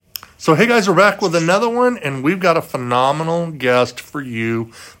So, hey guys, we're back with another one, and we've got a phenomenal guest for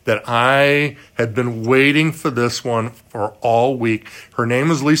you that I had been waiting for this one for all week. Her name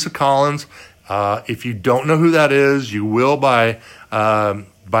is Louisa Collins. If you don't know who that is, you will by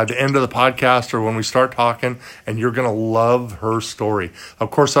the end of the podcast or when we start talking, and you're going to love her story. Of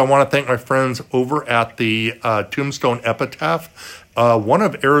course, I want to thank my friends over at the Tombstone Epitaph. One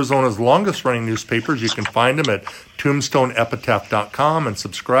of Arizona's longest running newspapers. You can find them at tombstoneepitaph.com and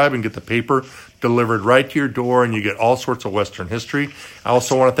subscribe and get the paper delivered right to your door, and you get all sorts of Western history. I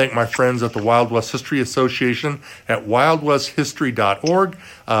also want to thank my friends at the Wild West History Association at wildwesthistory.org.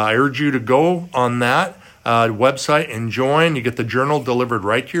 I urge you to go on that website and join. You get the journal delivered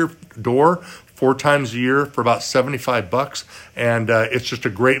right to your door 4 times a year for about $75, and it's just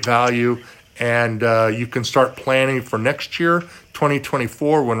a great value. And you can start planning for next year,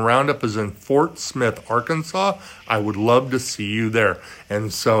 2024, when Roundup is in Fort Smith, Arkansas. I would love to see you there.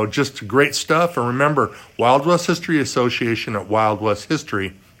 And so just great stuff. And remember, Wild West History Association at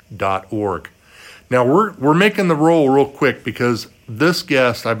wildwesthistory.org. Now, we're making the roll real quick because this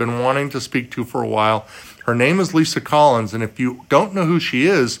guest I've been wanting to speak to for a while. Her name is Louisa Collins, and if you don't know who she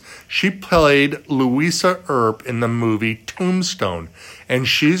is, she played Louisa Earp in the movie Tombstone. And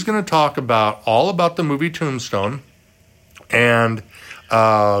she's going to talk all about the movie Tombstone and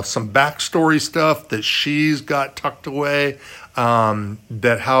some backstory stuff that she's got tucked away,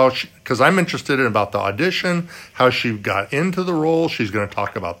 because I'm interested in about the audition, how she got into the role. She's going to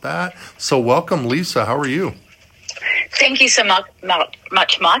talk about that. So welcome, Lisa. How are you? Thank you so much,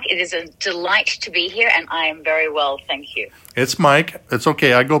 Mark. It is a delight to be here, and I am very well, thank you. It's Mike. It's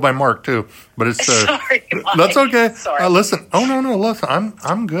okay. I go by Mark too, but it's sorry, Mike. That's okay. Sorry. Listen. Oh no. Listen.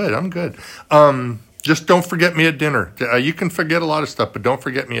 I'm good. I'm good. Just don't forget me at dinner. You can forget a lot of stuff, but don't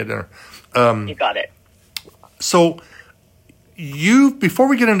forget me at dinner. You got it. So, before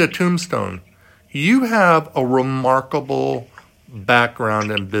we get into Tombstone, you have a remarkable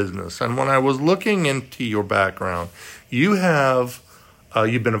background in business, and when I was looking into your background, you've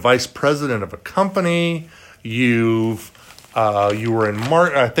been a vice president of a company. You were in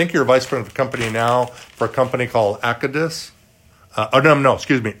I think you're a vice president of a company now for a company called Acodus.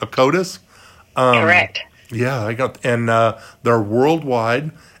 Acodus. Correct. Yeah, and they're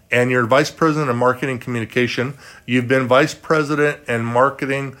worldwide. And you're vice president of marketing communication. You've been vice president and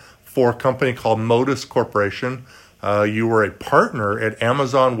marketing for a company called Modus Corporation. You were a partner at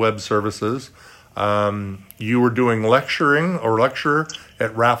Amazon Web Services. You were doing lecture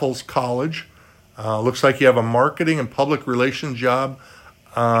at Raffles College. Looks like you have a marketing and public relations job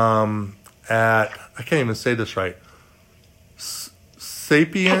at, I can't even say this right,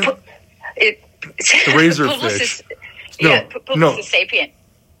 Sapient? Razorfish. Publicis Sapient.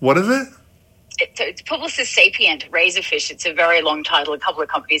 What is it? It's Publicis Sapient, Razorfish. It's a very long title. A couple of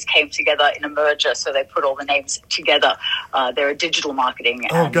companies came together in a merger, so they put all the names together. They're a digital marketing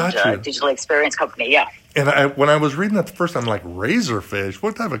and digital experience company, yeah. And when I was reading that the first time, I'm like, Razorfish?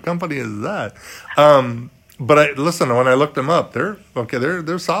 What type of company is that? But listen, when I looked them up, they're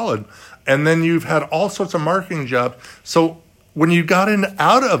solid. And then you've had all sorts of marketing jobs. So when you got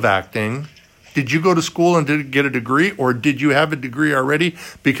out of acting, did you go to school and did get a degree, or did you have a degree already?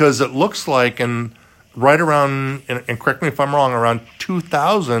 Because it looks like, right around, and correct me if I'm wrong, around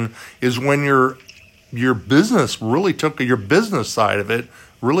 2000 is when your business side of it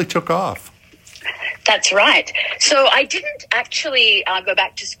really took off. That's right. So I didn't actually go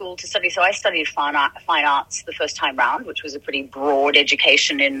back to school to study. So I studied fine arts the first time round, which was a pretty broad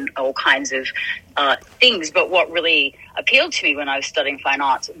education in all kinds of things. But what really appealed to me when I was studying fine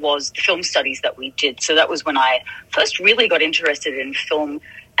arts was the film studies that we did. So that was when I first really got interested in film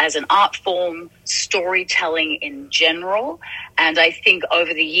as an art form, storytelling in general. And I think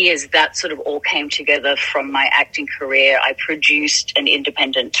over the years, that sort of all came together from my acting career. I produced an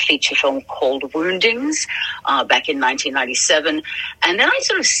independent feature film called Woundings back in 1997. And then I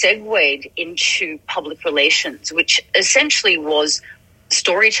sort of segued into public relations, which essentially was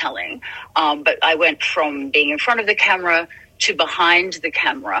storytelling. But I went from being in front of the camera to behind the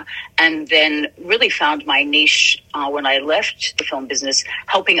camera, and then really found my niche when I left the film business,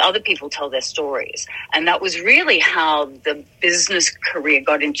 helping other people tell their stories. And that was really how the business career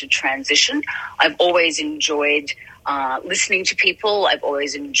got into transition. I've always enjoyed listening to people. I've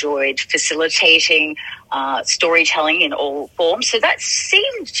always enjoyed facilitating storytelling in all forms. So that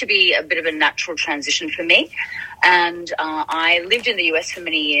seemed to be a bit of a natural transition for me. And I lived in the US for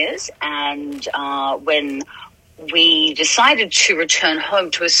many years, and when we decided to return home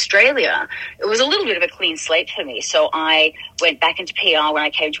to Australia, it was a little bit of a clean slate for me. So I went back into PR when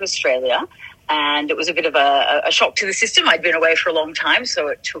I came to Australia, And it was a bit of a shock to the system. I'd been away for a long time, so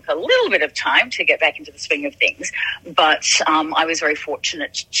it took a little bit of time to get back into the swing of things. But I was very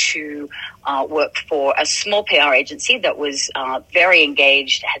fortunate to work for a small PR agency that was very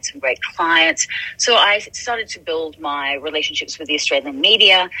engaged, had some great clients. So I started to build my relationships with the Australian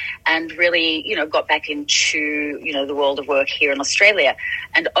media and really, got back into, the world of work here in Australia.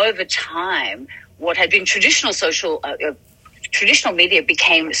 And over time, what had been traditional media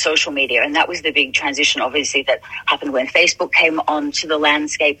became social media, and that was the big transition, obviously, that happened when Facebook came onto the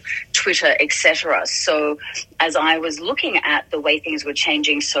landscape, Twitter, etc. So as I was looking at the way things were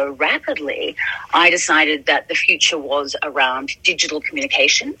changing so rapidly, I decided that the future was around digital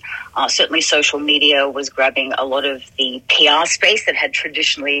communication. Certainly social media was grabbing a lot of the PR space that had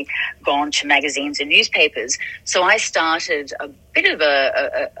traditionally gone to magazines and newspapers. So I started a bit of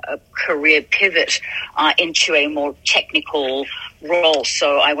a career pivot into a more technical role.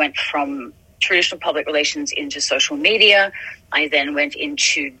 So I went from traditional public relations into social media. I then went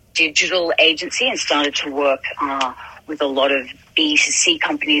into digital agency and started to work with a lot of B2C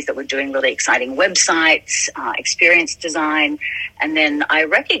companies that were doing really exciting websites, experience design. And then I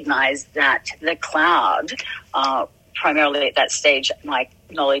recognized that the cloud, primarily at that stage, my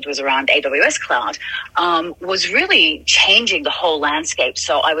knowledge was around AWS cloud, was really changing the whole landscape.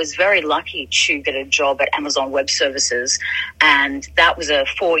 So I was very lucky to get a job at Amazon Web Services, and that was a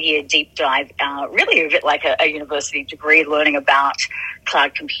 4-year deep dive, really a bit like a university degree, learning about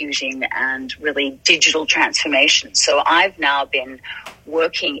cloud computing and really digital transformation. So I've now been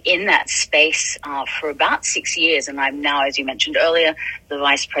working in that space for about 6 years, and I'm now, as you mentioned earlier, the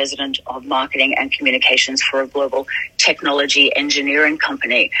Vice President of Marketing and Communications for a global technology engineering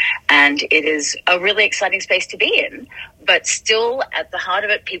company. And it is a really exciting space to be in, but still at the heart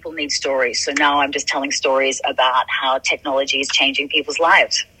of it, people need stories. So now I'm just telling stories about how technology is changing people's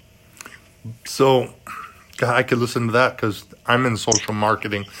lives. So God, I could listen to that because I'm in social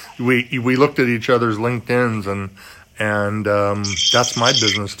marketing. We looked at each other's LinkedIn's and that's my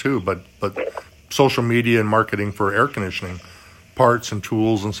business too. But social media and marketing for air conditioning, parts and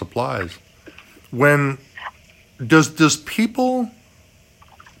tools and supplies. When does people,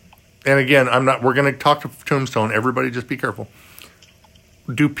 and again, we're going to talk to Tombstone. Everybody just be careful.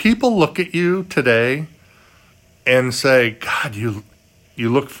 Do people look at you today and say, God, you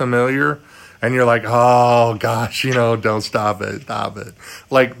look familiar? And you're like, oh, gosh, don't stop it.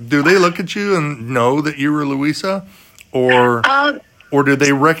 Like, do they look at you and know that you were Louisa? Or do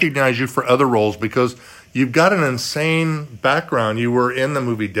they recognize you for other roles? Because you've got an insane background. You were in the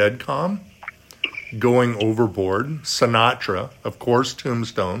movie Dead Calm, Going Overboard, Sinatra, of course,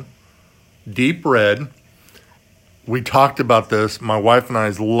 Tombstone, Deep Red. We talked about this, my wife and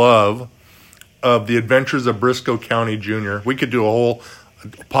I's love of The Adventures of Briscoe County Jr. We could do a whole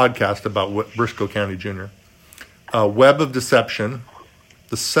podcast about Briscoe County Jr. Web of Deception,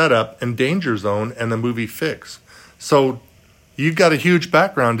 The Setup, and Danger Zone, and the movie Fix. So you've got a huge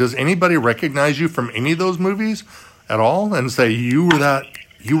background. Does anybody recognize you from any of those movies at all and say you were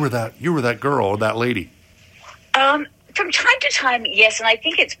that girl or that lady? From time to time, yes, and I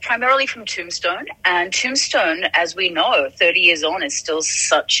think it's primarily from Tombstone. And Tombstone, as we know, 30 years on, is still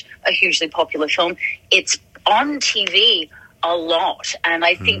such a hugely popular film. It's on TV a lot, and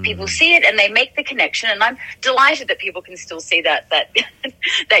I think people see it and they make the connection, and I'm delighted that people can still see that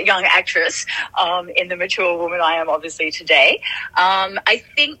that young actress in the mature woman I am obviously today. I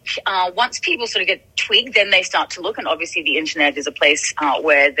think once people sort of get twigged, then they start to look, and obviously the internet is a place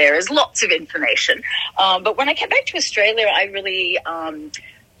where there is lots of information. But when I came back to Australia, I really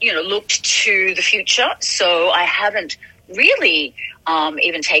looked to the future, so I haven't really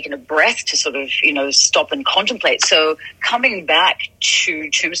even taken a breath to sort of, stop and contemplate. So coming back to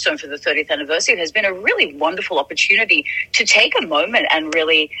Tombstone for the 30th anniversary has been a really wonderful opportunity to take a moment and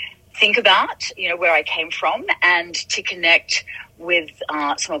really think about, where I came from and to connect with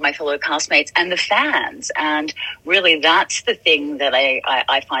some of my fellow castmates and the fans. And really that's the thing that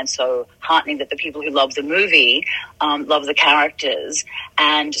I find so heartening, that the people who love the movie love the characters.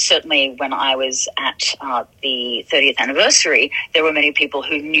 And certainly when I was at the 30th anniversary, there were many people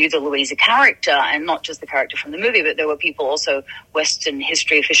who knew the Louisa character, and not just the character from the movie, but there were people also, Western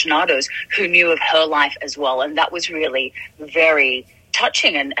history aficionados, who knew of her life as well. And that was really very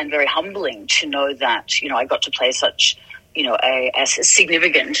touching and very humbling to know that, I got to play such a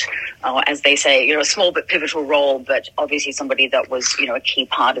significant, as they say, a small but pivotal role, but obviously somebody that was, a key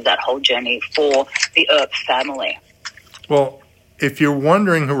part of that whole journey for the Earp family. Well, if you're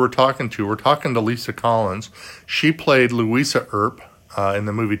wondering who we're talking to Lisa Collins. She played Louisa Earp in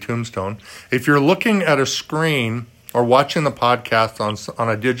the movie Tombstone. If you're looking at a screen or watching the podcast on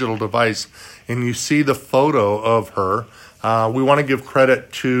a digital device and you see the photo of her, we want to give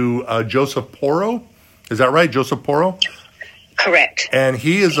credit to Joseph Porro. Is that right, Joseph Porro? Correct. And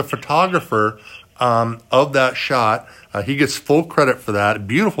he is a photographer of that shot. He gets full credit for that.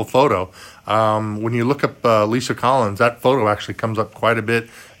 Beautiful photo. When you look up Lisa Collins, that photo actually comes up quite a bit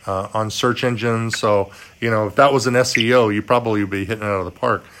on search engines. So, if that was an SEO, you probably would be hitting it out of the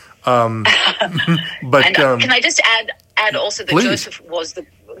park. But can I just add also that please. Joseph was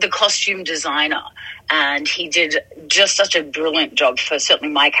the costume designer, and he did just such a brilliant job for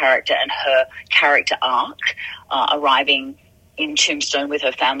certainly my character and her character arc, arriving in Tombstone with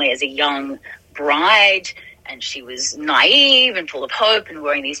her family as a young bride, and she was naive and full of hope and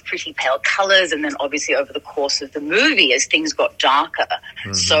wearing these pretty pale colors. And then obviously over the course of the movie, as things got darker,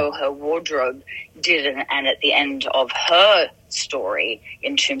 so her wardrobe did. And at the end of her story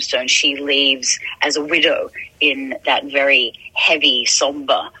in Tombstone, she leaves as a widow in that very heavy,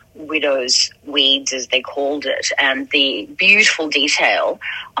 somber widow's weeds, as they called it. And the beautiful detail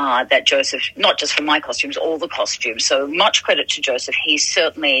that Joseph, not just for my costumes, all the costumes, so much credit to Joseph. He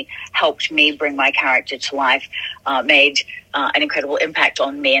certainly helped me bring my character to life, made an incredible impact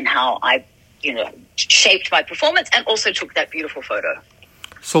on me and how I, shaped my performance, and also took that beautiful photo.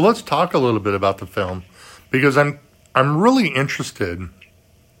 So let's talk a little bit about the film, because I'm really interested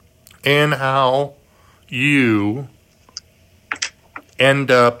in how you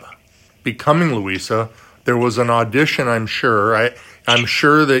end up becoming Louisa. There was an audition, I'm sure. I'm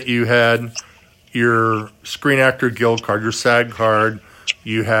sure that you had your Screen Actor Guild card, your SAG card.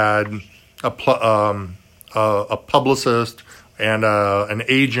 You had a publicist and an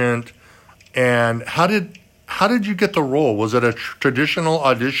agent. And how did you get the role? Was it a traditional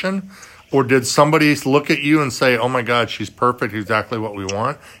audition, or did somebody look at you and say, "Oh my God, she's perfect, exactly what we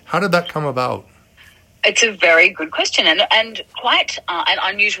want"? How did that come about? It's a very good question, and quite an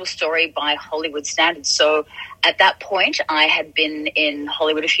unusual story by Hollywood standards. So at that point, I had been in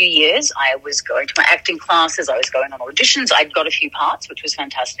Hollywood a few years. I was going to my acting classes. I was going on auditions. I'd got a few parts, which was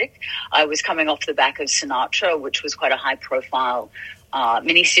fantastic. I was coming off the back of Sinatra, which was quite a high-profile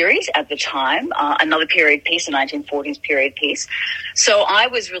miniseries at the time, another period piece, a 1940s period piece. So I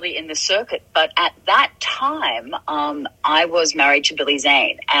was really in the circuit. But at that time, I was married to Billy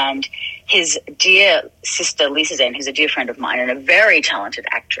Zane, and his dear sister, Lisa Zane, who's a dear friend of mine and a very talented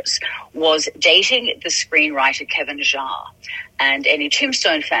actress, was dating the screenwriter Kevin Jarre. And any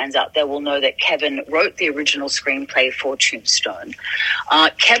Tombstone fans out there will know that Kevin wrote the original screenplay for Tombstone.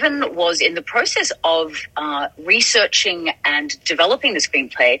 Kevin was in the process of researching and developing the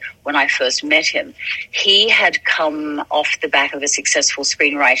screenplay when I first met him. He had come off the back of a successful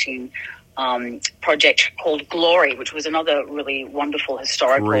screenwriting project called Glory, which was another really wonderful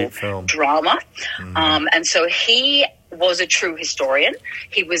historical drama. And so he was a true historian.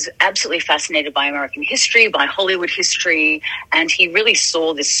 He was absolutely fascinated by American history, by Hollywood history, and he really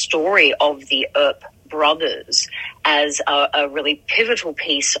saw this story of the Earp brothers as a really pivotal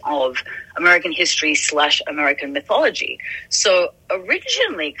piece of American history / American mythology. So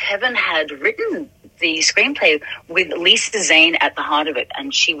originally, Kevin had written the screenplay with Lisa Zane at the heart of it,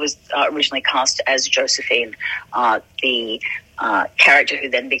 and she was originally cast as Josephine, the character who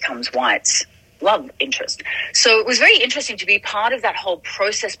then becomes Wyatt's love interest. So it was very interesting to be part of that whole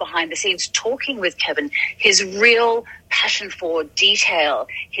process behind the scenes, talking with Kevin, his real passion for detail,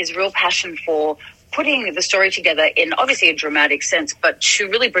 his real passion for putting the story together in obviously a dramatic sense, but to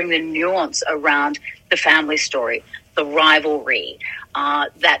really bring the nuance around the family story, the rivalry,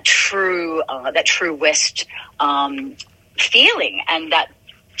 that true West feeling, and that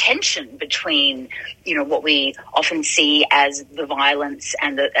tension between, what we often see as the violence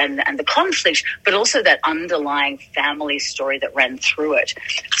and the conflict, but also that underlying family story that ran through it.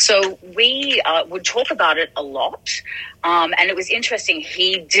 So we would talk about it a lot, and it was interesting.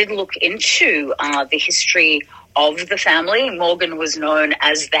 He did look into the history of the family. Morgan was known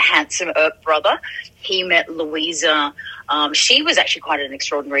as the handsome Earp brother. He met Louisa. She was actually quite an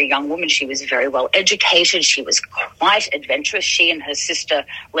extraordinary young woman. She was very well educated. She was quite adventurous. She and her sister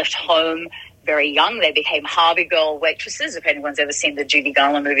left home very young. They became Harvey Girl waitresses, if anyone's ever seen the Judy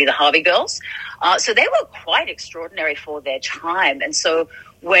Garland movie, The Harvey Girls. So they were quite extraordinary for their time. And so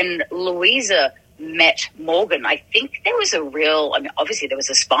when Louisa met Morgan, I think there was obviously there was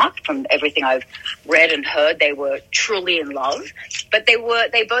a spark from everything I've read and heard. They were truly in love, but they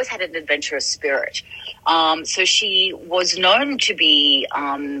both had an adventurous spirit. So she was known to be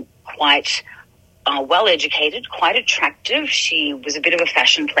quite well-educated, quite attractive. She was a bit of a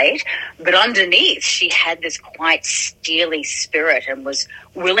fashion plate, but underneath she had this quite steely spirit and was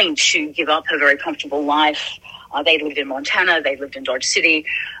willing to give up her very comfortable life They lived in Montana. They lived in Dodge City.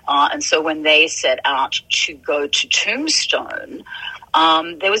 And so when they set out to go to Tombstone,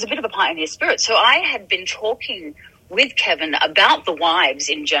 there was a bit of a pioneer spirit. So I had been talking with Kevin about the wives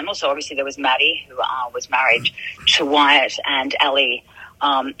in general. So obviously there was Maddie, who was married to Wyatt, and Ellie,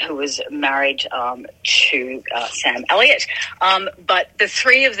 who was married to Sam Elliott. But the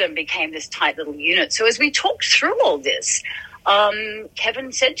three of them became this tight little unit. So as we talked through all this,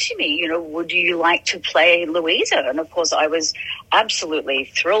 Kevin said to me, would you like to play Louisa? And of course, I was absolutely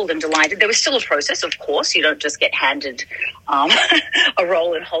thrilled and delighted. There was still a process, of course. You don't just get handed a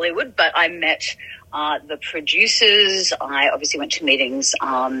role in Hollywood, but I met the producers. I obviously went to meetings,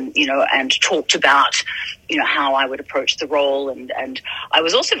 and talked about, how I would approach the role. And I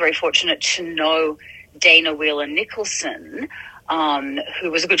was also very fortunate to know Dana Wheeler Nicholson,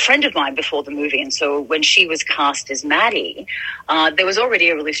 who was a good friend of mine before the movie. And so when she was cast as Maddie, there was already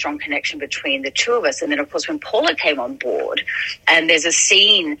a really strong connection between the two of us. And then, of course, when Paula came on board, and there's a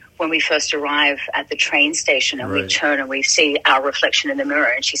scene when we first arrive at the train station, and we turn and we see our reflection in the mirror,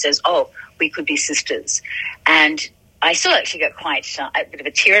 and she says, "Oh, we could be sisters." And I still actually get quite a bit of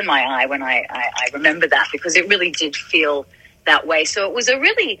a tear in my eye when I remember that, because it really did feel that way. So it was a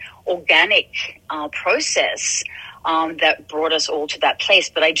really organic process that brought us all to that place.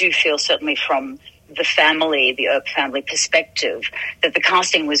 But I do feel, certainly from the family, the Earp family perspective, that the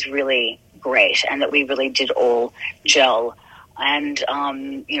casting was really great and that we really did all gel. And,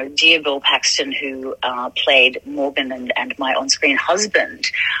 dear Bill Paxton, who played Morgan and my on-screen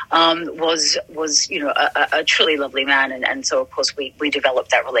husband, was a truly lovely man. And so, of course, we developed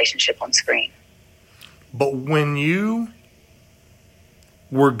that relationship on screen. But when you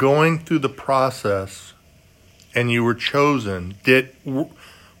were going through the process and you were chosen,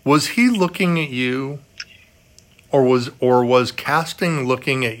 was he looking at you, or was casting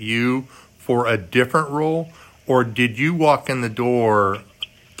looking at you for a different role, or did you walk in the door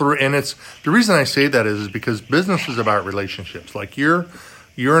through? And it's the reason I say that is because business is about relationships. Like you're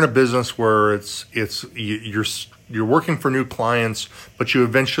in a business where you're working for new clients, but you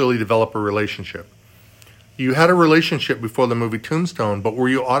eventually develop a relationship. You had a relationship before the movie Tombstone, but were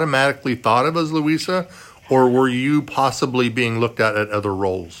you automatically thought of as Louisa? Or were you possibly being looked at other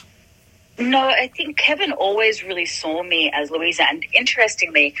roles? No, I think Kevin always really saw me as Louisa. And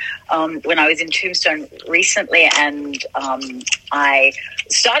interestingly, when I was in Tombstone recently and I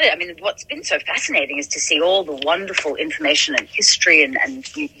started, what's been so fascinating is to see all the wonderful information and history.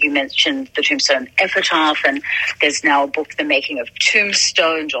 And you mentioned the Tombstone epitaph, and there's now a book, The Making of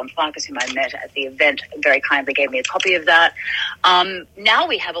Tombstone. John Farkas, whom I met at the event, very kindly gave me a copy of that. Now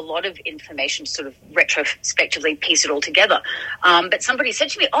we have a lot of information to sort of retrospectively piece it all together. But somebody said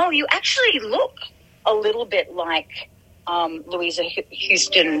to me, "Oh, you actually look a little bit like Louisa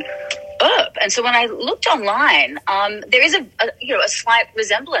Houston Earp." And so when I looked online, there is a slight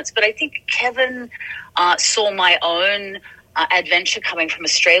resemblance, but I think Kevin saw my own adventure coming from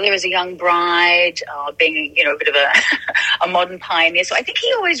Australia as a young bride, being a bit of a modern pioneer. So I think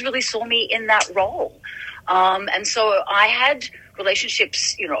he always really saw me in that role. And so I had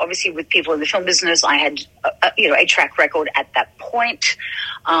relationships, obviously with people in the film business. I had, a track record at that point.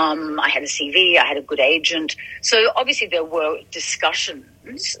 I had a CV. I had a good agent. So obviously there were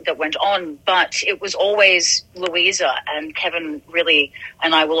discussions that went on, but it was always Louisa, and Kevin really,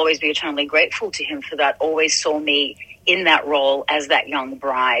 and I will always be eternally grateful to him for that, always saw me in that role as that young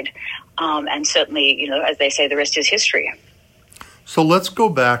bride. And certainly, as they say, the rest is history. So let's go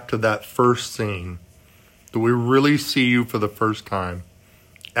back to that first scene. Do we really see you for the first time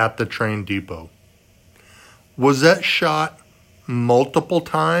at the train depot? Was that shot multiple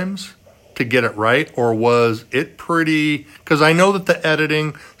times to get it right, or was it pretty? Because I know that the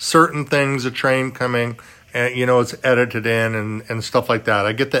editing, certain things, a train coming, and it's edited in and stuff like that.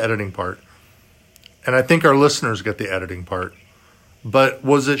 I get the editing part, and I think our listeners get the editing part. But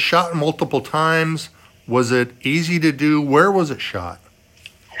was it shot multiple times? Was it easy to do? Where was it shot?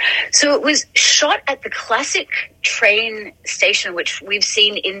 So it was shot at the classic train station, which we've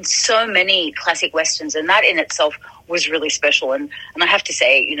seen in so many classic westerns, and that in itself was really special. And I have to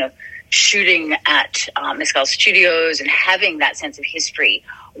say, shooting at Mescal Studios and having that sense of history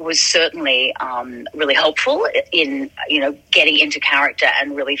was certainly really helpful in, getting into character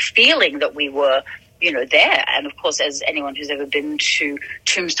and really feeling that we were, there. And of course, as anyone who's ever been to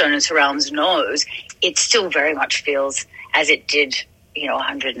Tombstone and surrounds knows, it still very much feels as it did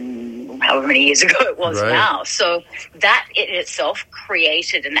 100 and however many years ago it was now. So that in itself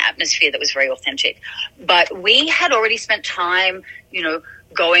created an atmosphere that was very authentic. But we had already spent time,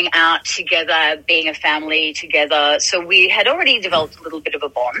 going out together, being a family together. So we had already developed a little bit of a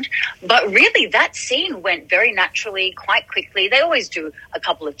bond. But really, that scene went very naturally, quite quickly. They always do a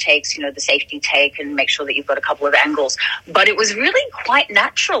couple of takes, the safety take, and make sure that you've got a couple of angles. But it was really quite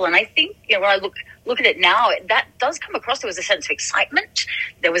natural. And I think, when I look at it now, that does come across. There was a sense of excitement.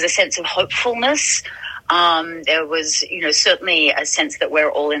 There was a sense of hopefulness. There was, certainly a sense that we're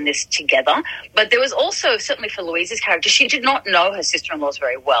all in this together. But there was also, certainly for Louisa's character, she did not know her sister-in-laws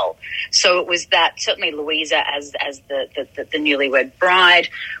very well. So it was that, certainly Louisa as the newlywed bride,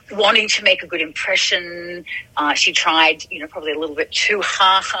 wanting to make a good impression. She tried, probably a little bit too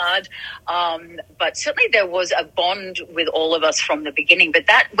hard. But certainly there was a bond with all of us from the beginning. But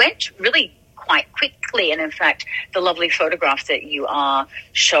that went really quite quickly. And in fact, the lovely photograph that you are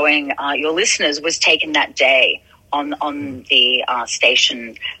showing your listeners was taken that day on the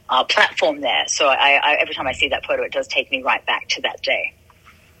station platform there. So I every time I see that photo, it does take me right back to that day.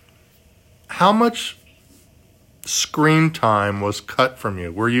 How much screen time was cut from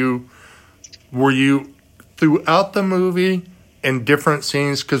you? Were you throughout the movie in different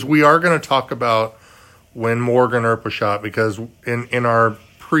scenes? Because we are going to talk about when Morgan Earp was shot, because in our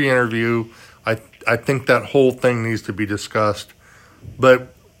pre-interview, I think that whole thing needs to be discussed.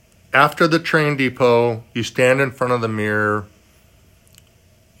 But after the train depot, you stand in front of the mirror.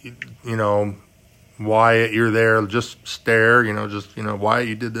 Wyatt, you're there. Just stare. Wyatt,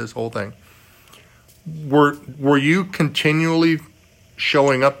 you did this whole thing. Were you continually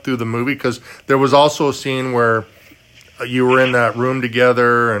showing up through the movie? Because there was also a scene where you were in that room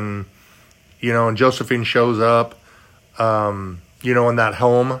together, and and Josephine shows up. In that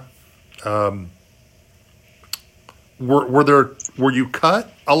home. Were you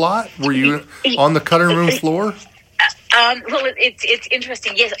cut a lot? Were you on the cutting room floor? Well, it's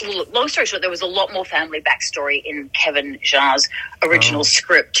interesting. Yes, long story short, there was a lot more family backstory in Kevin Jarre's original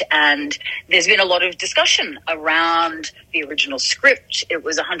script, and there's been a lot of discussion around the original script. It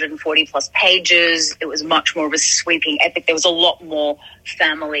was 140 plus pages. It was much more of a sweeping epic. There was a lot more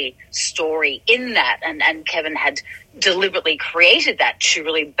family story in that, and Kevin had deliberately created that to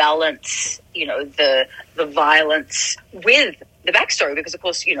really balance, the violence with the backstory, because of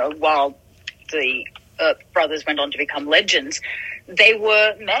course, while the brothers went on to become legends, they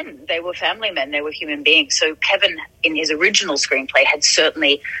were men, they were family men, they were human beings. So Kevin, in his original screenplay, had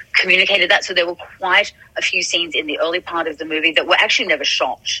certainly communicated that. So there were quite a few scenes in the early part of the movie that were actually never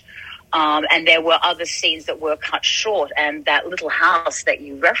shot. And there were other scenes that were cut short. And that little house that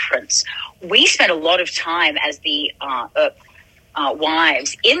you reference, we spent a lot of time as the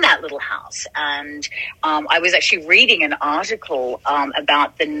wives in that little house. And I was actually reading an article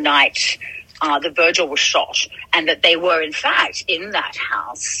about the night the Virgil was shot, and that they were in fact in that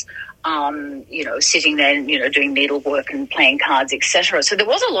house, sitting there, doing needlework and playing cards, etc. So there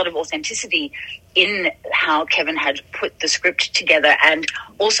was a lot of authenticity in how Kevin had put the script together, and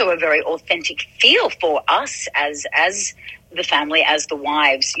also a very authentic feel for us as the family, as the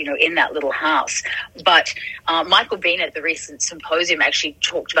wives, in that little house. But Michael Bean at the recent symposium actually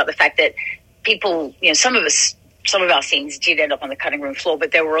talked about the fact that people, some of our scenes did end up on the cutting room floor,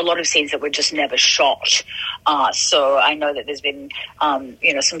 but there were a lot of scenes that were just never shot. So I know that there's been,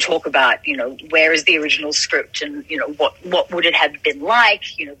 some talk about, where is the original script, and, what would it have been like,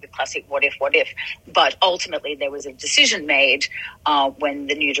 the classic what if. But ultimately there was a decision made when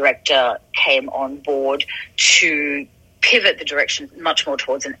the new director came on board to pivot the direction much more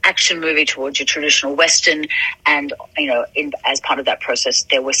towards an action movie, towards your traditional Western. And, as part of that process,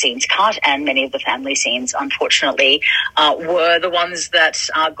 there were scenes cut, and many of the family scenes, unfortunately, were the ones that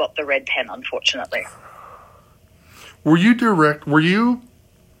got the red pen, unfortunately.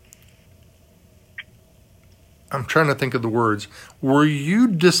 I'm trying to think of the words. Were you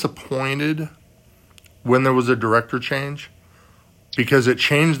disappointed when there was a director change? Because it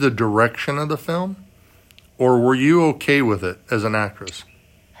changed the direction of the film? Or were you okay with it as an actress?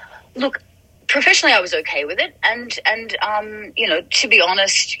 Look, professionally, I was okay with it. And to be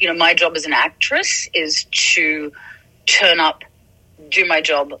honest, my job as an actress is to turn up, do my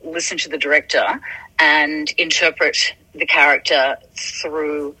job, listen to the director, and interpret the character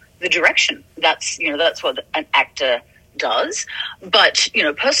through the direction. That's what an actor does. But,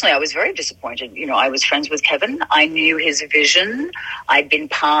 personally, I was very disappointed. I was friends with Kevin. I knew his vision. I'd been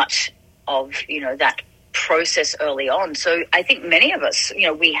part of, that process early on. So I think many of us,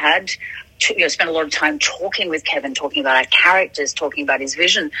 we had to, spent a lot of time talking with Kevin, talking about our characters, talking about his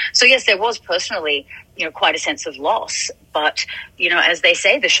vision. So yes, there was personally, quite a sense of loss. But, as they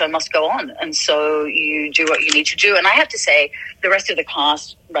say, the show must go on. And so you do what you need to do. And I have to say, the rest of the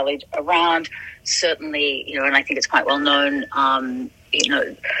cast rallied around. Certainly, and I think it's quite well known,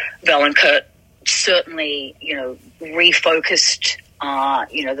 Val and Kurt certainly, refocused,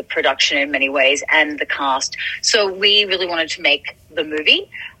 the production in many ways and the cast. So we really wanted to make the movie,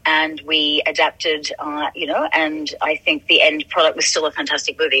 and we adapted, and I think the end product was still a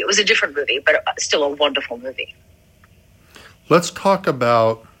fantastic movie. It was a different movie, but still a wonderful movie. Let's talk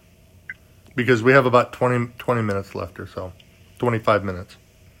about, because we have about 20 minutes left or so, 25 minutes.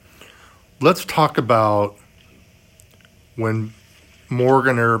 Let's talk about when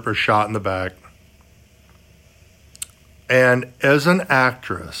Morgan Earp is shot in the back. And as an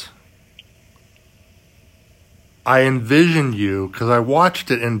actress, I envisioned you, because I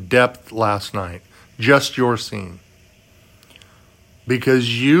watched it in depth last night, just your scene.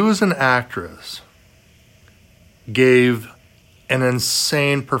 Because you as an actress gave an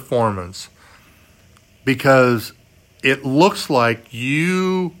insane performance. Because it looks like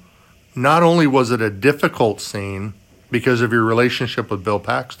you, not only was it a difficult scene because of your relationship with Bill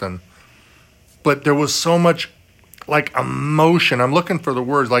Paxton, but there was so much like emotion. I'm looking for the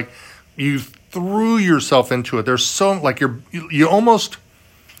words, like you threw yourself into it. There's so, like you almost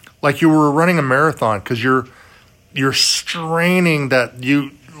like you were running a marathon, because you're straining that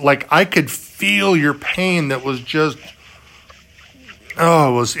you, like I could feel your pain that was just,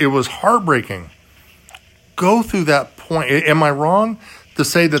 it was heartbreaking. Go through that point. Am I wrong to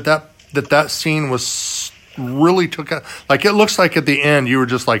say that scene was really took out? Like it looks like at the end you were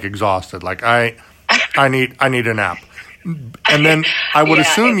just like exhausted. Like I need a nap. And then I would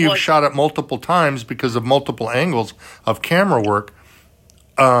assume you've shot it multiple times because of multiple angles of camera work,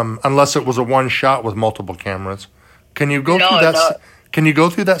 unless it was a one shot with multiple cameras. Can you go through that? No. Can you go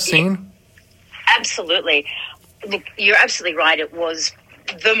through that scene? Absolutely. Look, you're absolutely right. It was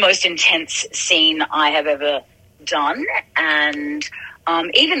the most intense scene I have ever done, and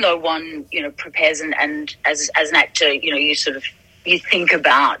even though one prepares and as an actor, you think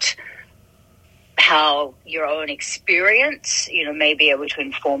about how your own experience may be able to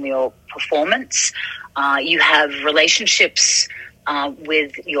inform your performance. You have relationships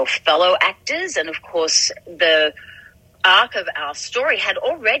with your fellow actors, and of course the arc of our story had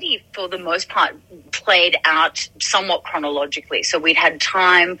already, for the most part, played out somewhat chronologically. So we'd had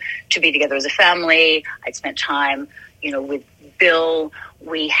time to be together as a family. I'd spent time, with Bill.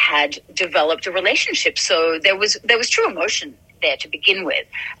 We had developed a relationship. So there was true emotion there to begin with.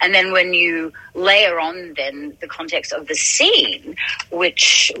 And then when you layer on then the context of the scene,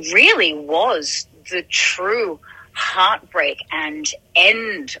 which really was the true heartbreak and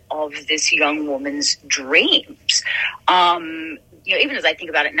end of this young woman's dreams. Even as I think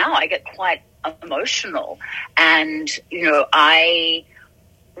about it now, I get quite emotional. And, I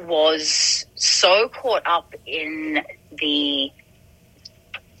was so caught up in the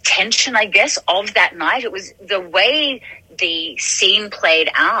tension, I guess, of that night. It was the way the scene played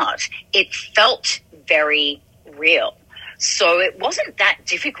out. It felt very real. So it wasn't that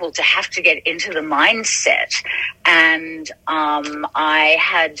difficult to have to get into the mindset. And I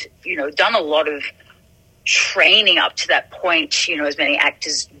had, done a lot of training up to that point, as many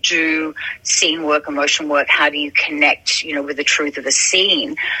actors do, scene work, emotion work. How do you connect, with the truth of a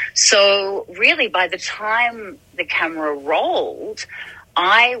scene? So really, by the time the camera rolled,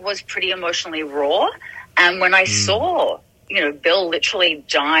 I was pretty emotionally raw. And when I saw, Bill literally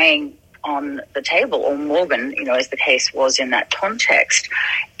dying on the table, or Morgan, as the case was in that context,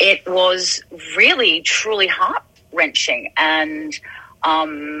 it was really, truly heart-wrenching. And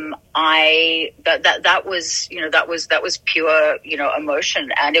that was pure,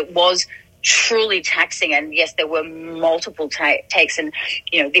 emotion, and it was truly taxing. And yes, there were multiple takes, and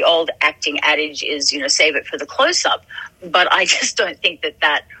the old acting adage is save it for the close-up, but I just don't think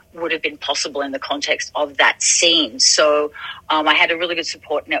that would have been possible in the context of that scene. So I had a really good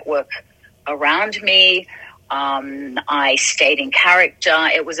support network around me. I stayed in character.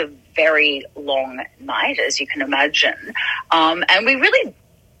 It was a very long night, as you can imagine. And we really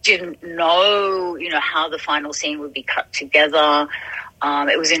didn't know, how the final scene would be cut together.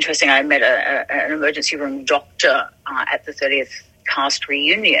 It was interesting. I met an emergency room doctor at the 30th cast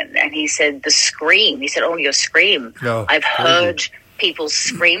reunion, and he said, the scream. He said, "Oh, your scream. No, I've heard people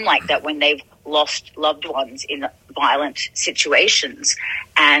scream like that when they've lost loved ones in violent situations."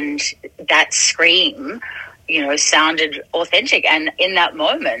 And that scream, sounded authentic. And in that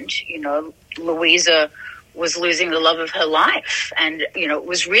moment, Louisa was losing the love of her life. And, it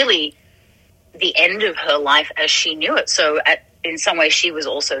was really the end of her life as she knew it. So in some ways, she was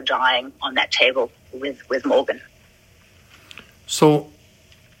also dying on that table with Morgan. So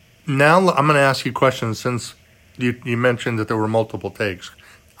now I'm going to ask you questions, since you mentioned that there were multiple takes.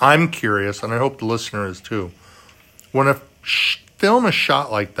 I'm curious, and I hope the listener is too. When a film a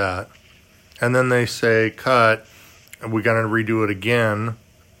shot like that, and then they say, cut, and we got to redo it again,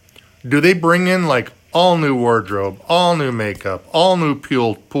 do they bring in like all new wardrobe, all new makeup, all new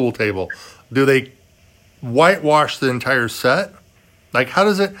pool table? Do they whitewash the entire set? Like, how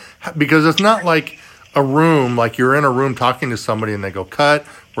does it, because it's not like a room, like you're in a room talking to somebody and they go, cut,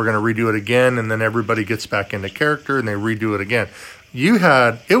 we're going to redo it again, and then everybody gets back into character and they redo it again.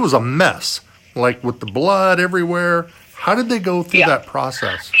 It was a mess, like with the blood everywhere. How did they go through that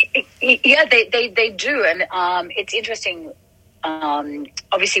process? Yeah, they do. And it's interesting,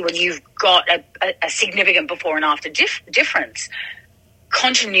 obviously, when you've got a significant before and after difference,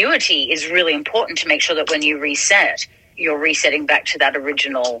 continuity is really important to make sure that when you reset, you're resetting back to that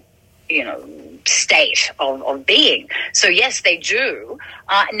original, state of being. So yes, they do.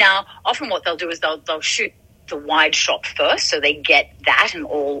 Now, often what they'll do is they'll shoot the wide shot first, so they get that and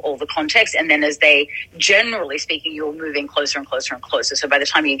all the context, and then as they, generally speaking, you're moving closer and closer and closer. So by the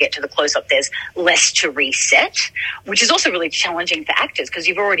time you get to the close-up, there's less to reset, which is also really challenging for actors because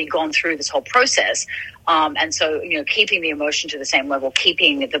you've already gone through this whole process. And so, keeping the emotion to the same level,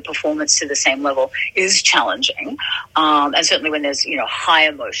 keeping the performance to the same level is challenging. And certainly when there's, high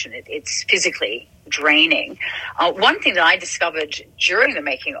emotion, it's physically draining. One thing that I discovered during the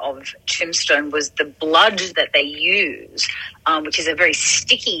making of Tombstone was the blood that they use, which is a very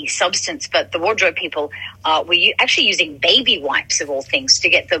sticky substance, but the wardrobe people were actually using baby wipes of all things to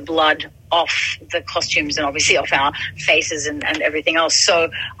get the blood off the costumes and obviously off our faces and everything else. So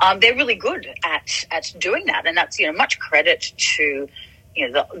they're really good at doing that, and that's much credit to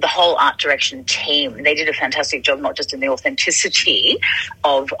the whole art direction team. They did a fantastic job, not just in the authenticity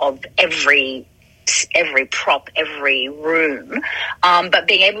of every prop, every room, but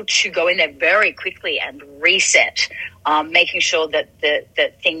being able to go in there very quickly and reset, making sure that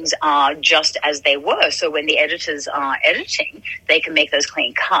things are just as they were. So when the editors are editing, they can make those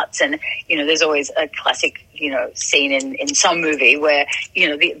clean cuts. And, there's always a classic, scene in some movie where,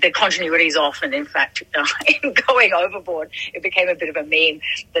 the continuity is off. And in fact, in Going Overboard, it became a bit of a meme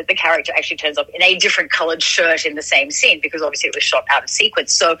that the character actually turns up in a different colored shirt in the same scene because obviously it was shot out of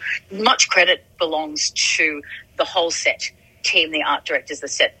sequence. So much credit belongs to the whole set team, the art directors, the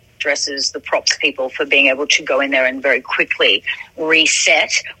set dressers, the props people, for being able to go in there and very quickly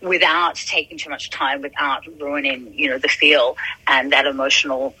reset without taking too much time, without ruining, the feel and that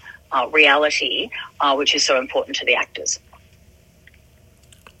emotional reality, which is so important to the actors.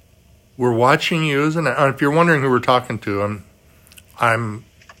 We're watching you, and if you're wondering who we're talking to, I'm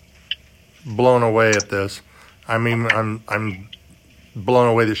blown away at this. I mean, I'm blown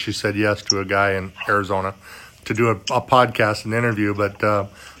away that she said yes to a guy in Arizona to do a podcast and interview. But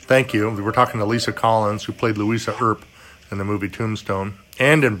thank you. We're talking to Lisa Collins, who played Louisa Earp in the movie Tombstone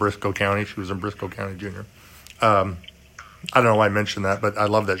and in Briscoe County. She was in Briscoe County Jr. I don't know why I mentioned that, but I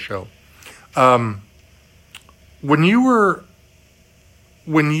love that show. When you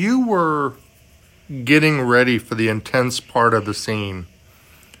were getting ready for the intense part of the scene,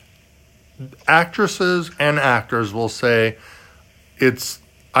 actresses and actors will say,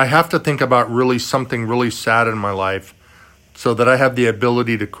 I have to think about something really sad in my life so that I have the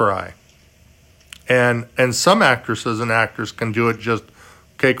ability to cry. And some actresses and actors can do it just,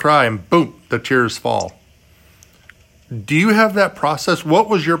 okay, cry, and boom, the tears fall. Do you have that process? What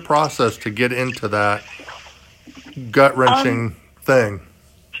was your process to get into that gut-wrenching thing?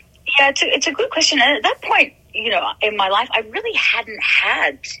 Yeah, it's a good question. And at that point, in my life, I really hadn't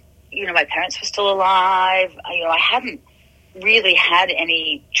had, my parents were still alive. I hadn't really had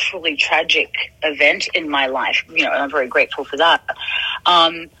any truly tragic event in my life, and I'm very grateful for that.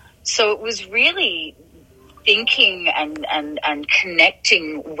 So it was really thinking and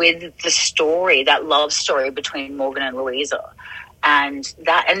connecting with the story, that love story between Morgan and Louisa. And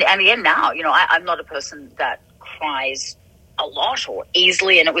again, now, I'm not a person that cries a lot or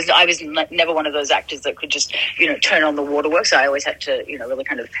easily, and I was never one of those actors that could just, turn on the waterworks. I always had to, really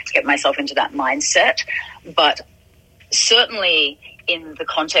kind of get myself into that mindset. But certainly in the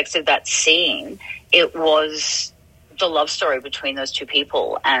context of that scene, it was the love story between those two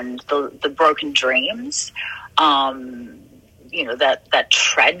people and the broken dreams, that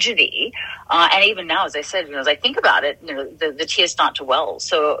tragedy. And even now, as I said, as I think about it, the tears start to well.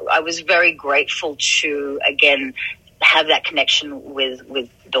 So I was very grateful to, again, have that connection with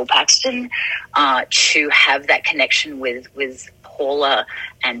Bill Paxton, to have that connection with Paula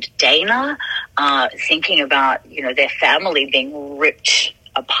and Dana, thinking about, their family being ripped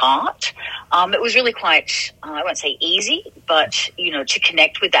apart. It was really quite, I won't say easy, but, to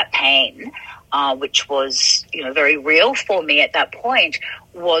connect with that pain, which was, very real for me at that point,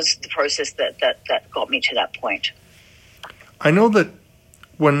 was the process that got me to that point. I know that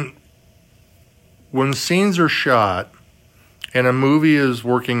when scenes are shot and a movie is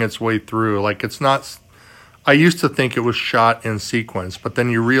working its way through, like it's not, I used to think it was shot in sequence, but then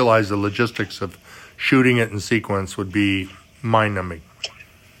you realize the logistics of shooting it in sequence would be mind-numbing.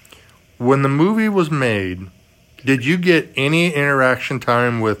 When the movie was made, did you get any interaction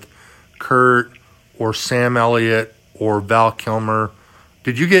time with Kurt or Sam Elliott or Val Kilmer?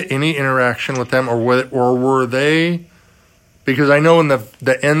 Did you get any interaction with them, or were they? Because I know in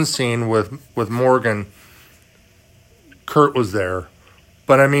the end scene with Morgan, Kurt was there.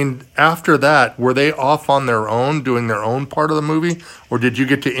 But I mean, after that, were they off on their own, doing their own part of the movie, or did you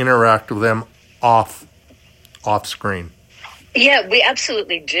get to interact with them off screen? Yeah, we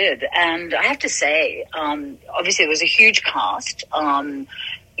absolutely did. And I have to say, obviously it was a huge cast.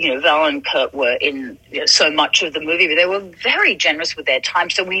 Val and Kurt were in so much of the movie, but they were very generous with their time.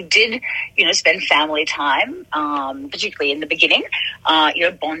 So we did, spend family time, particularly in the beginning,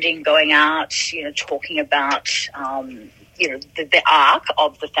 bonding, going out, talking about, the arc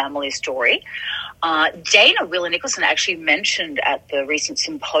of the family story. Dana Wheeler Nicholson actually mentioned at the recent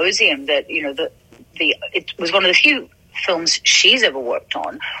symposium that, it was one of the few films she's ever worked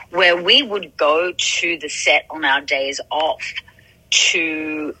on where we would go to the set on our days off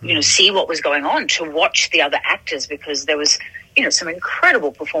to, see what was going on, to watch the other actors, because there was, some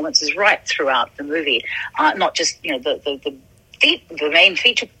incredible performances right throughout the movie. Not just, the main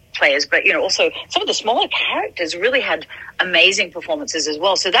feature players, but, also some of the smaller characters really had amazing performances as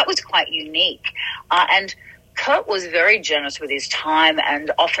well. So that was quite unique. And Kurt was very generous with his time,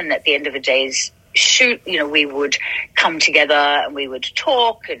 and often at the end of a day's shoot, we would come together and we would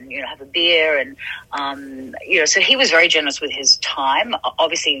talk and, have a beer and, so he was very generous with his time,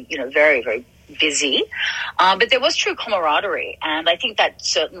 obviously, very, very busy. But there was true camaraderie. And I think that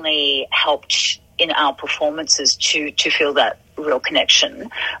certainly helped in our performances to feel that real connection,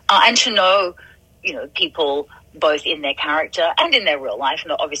 and to know, people both in their character and in their real life.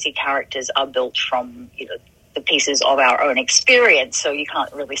 And obviously characters are built from, the pieces of our own experience. So you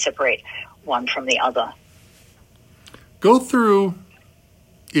can't really separate one from the other. Go through,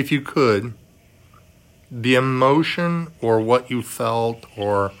 if you could, the emotion or what you felt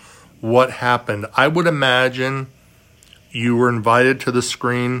or what happened. I would imagine you were invited to the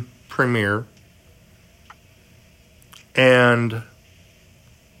screen premiere, and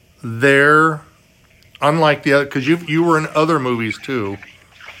there, unlike the other, because you were in other movies too,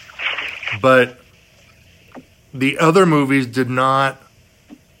 but the other movies did not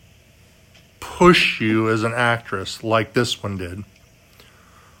push you as an actress like this one did.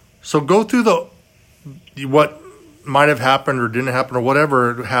 So go through what might have happened or didn't happen or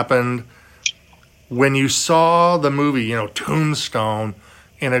whatever happened when you saw the movie, Tombstone,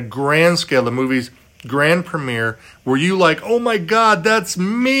 in a grand scale, the movie's grand premiere. Were you like, oh my God, that's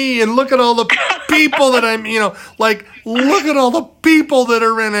me, and look at all the people that I'm, look at all the people that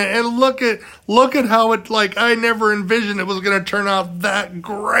are in it, and look at how it, I never envisioned it was going to turn out that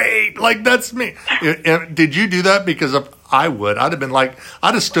great. That's me. And did you do that? Because I'd have been I'd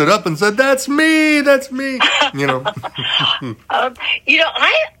have stood up and said, that's me. I've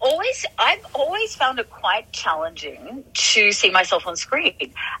always found it quite challenging to see myself on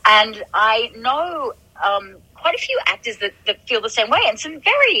screen. And I know, quite a few actors that feel the same way, and some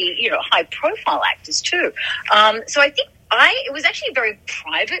very, high-profile actors too. So I think it was actually very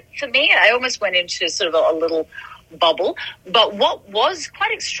private for me. I almost went into sort of a little bubble. But what was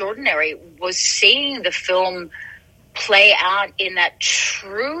quite extraordinary was seeing the film play out in that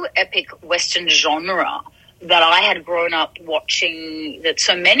true epic Western genre that I had grown up watching, that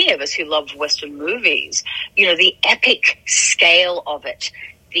so many of us who loved Western movies, the epic scale of it,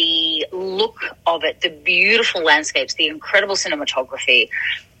 the look of it, the beautiful landscapes, the incredible cinematography,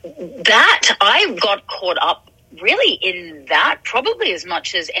 that I got caught up really in that probably as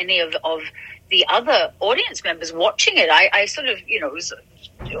much as any of the other audience members watching it. I sort of, it was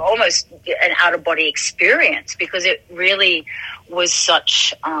almost an out-of-body experience, because it really was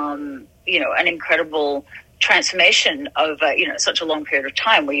such, an incredible transformation over, such a long period of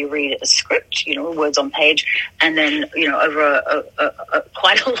time, where you read a script, words on page, and then, over a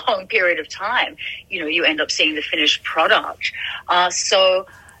quite a long period of time, you end up seeing the finished product. So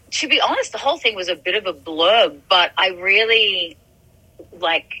to be honest, the whole thing was a bit of a blur, but I really,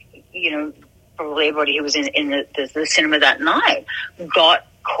 probably everybody who was in the cinema that night got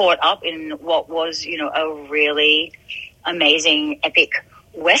caught up in what was, a really amazing, epic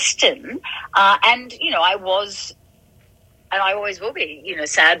Western. And, I was, and I always will be,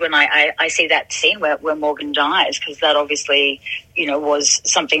 sad when I see that scene where Morgan dies, because that obviously, was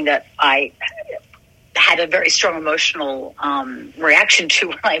something that I had a very strong emotional reaction to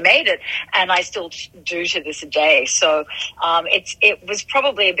when I made it, and I still do to this day. So it was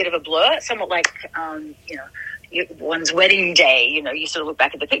probably a bit of a blur, somewhat like one's wedding day. You sort of look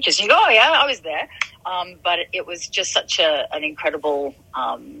back at the pictures and you go, oh yeah, I was there. But it was just such an incredible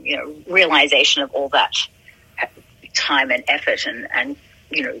realization of all that time and effort and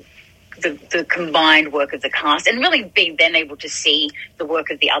the combined work of the cast, and really being then able to see the work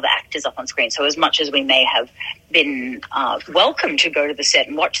of the other actors up on screen. So as much as we may have been welcome to go to the set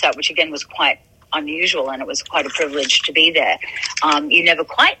and watch that, which again was quite unusual, and it was quite a privilege to be there, you never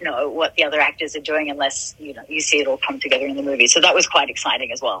quite know what the other actors are doing unless you see it all come together in the movie. So that was quite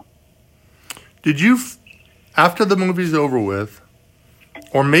exciting as well. Did you, after the movie's over with,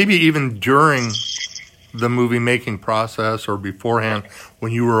 or maybe even during the movie making process or beforehand,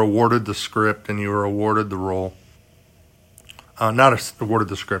 when you were awarded the script and you were awarded the role, awarded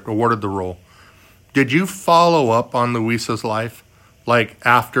the role, did you follow up on Louisa's life? Like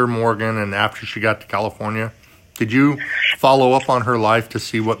after Morgan and after she got to California? Did you follow up on her life to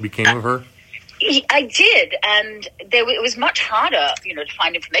see what became of her? I did, and it was much harder, to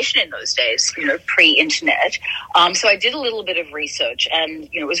find information in those days, pre-internet. So I did a little bit of research, and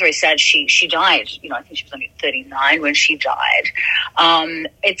it was very sad. She died. I think she was only 39 when she died.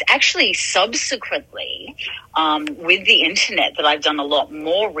 It's actually subsequently with the internet that I've done a lot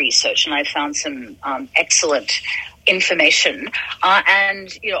more research, and I found some excellent information.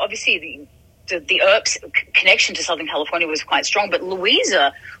 And obviously the Earp's connection to Southern California was quite strong, but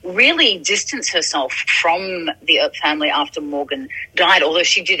Louisa really distanced herself from the Earp family after Morgan died. Although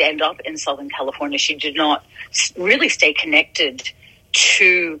she did end up in Southern California, she did not really stay connected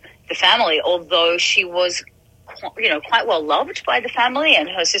to the family, although she was quite well loved by the family, and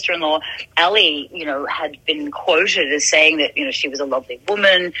her sister-in-law Ellie had been quoted as saying that she was a lovely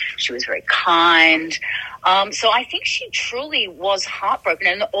woman, she was very kind. So I think she truly was heartbroken,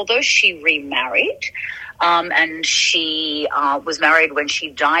 and although she remarried, and she was married when she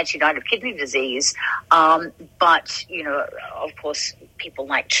died of kidney disease, but of course people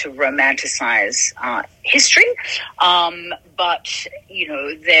like to romanticize history, but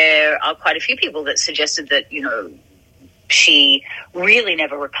there are quite a few people that suggested that she really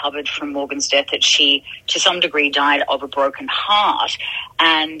never recovered from Morgan's death, that she, to some degree, died of a broken heart.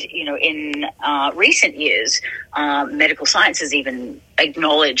 And, in recent years, medical science has even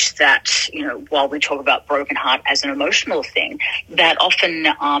acknowledged that, while we talk about broken heart as an emotional thing, that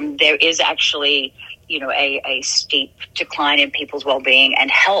often there is actually a steep decline in people's well-being and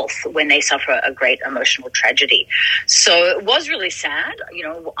health when they suffer a great emotional tragedy. So it was really sad.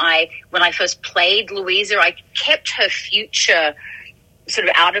 When I first played Louisa, I kept her future sort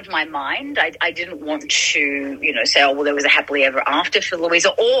of out of my mind. I didn't want to, say, oh, well, there was a happily ever after for Louisa,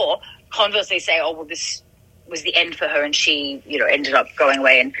 or conversely say, oh, well, this was the end for her and she, ended up going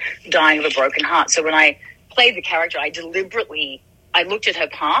away and dying of a broken heart. So when I played the character, I looked at her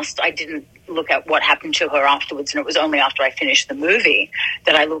past. I didn't look at what happened to her afterwards, and it was only after I finished the movie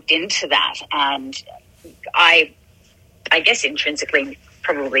that I looked into that. And I guess intrinsically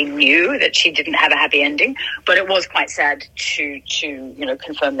probably knew that she didn't have a happy ending, but it was quite sad to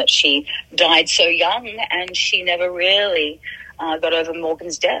confirm that she died so young and she never really got over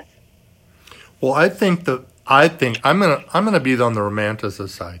Morgan's death. Well, I think I'm gonna be on the romanticist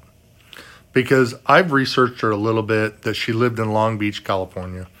side, because I've researched her a little bit, that she lived in Long Beach,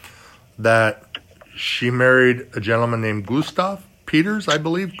 California, that she married a gentleman named Gustav Peters, I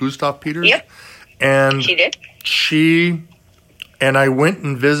believe. Gustav Peters. Yep. And she did. And I went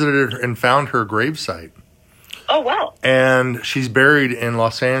and visited her and found her gravesite. Oh, wow. And she's buried in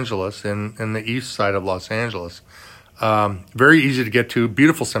Los Angeles, in the east side of Los Angeles. Very easy to get to,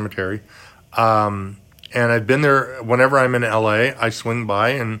 beautiful cemetery. And I've been there whenever I'm in LA, I swing by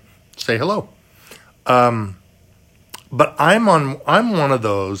and say hello. But I'm one of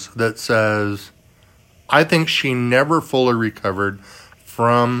those that says I think she never fully recovered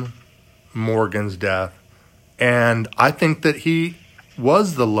from Morgan's death, and I think that he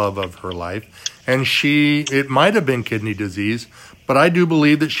was the love of her life, and it might have been kidney disease, but I do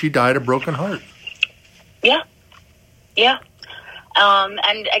believe that she died a broken heart. Yeah.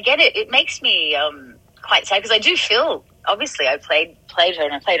 And again, it makes me quite sad, because I do feel, obviously, I played her,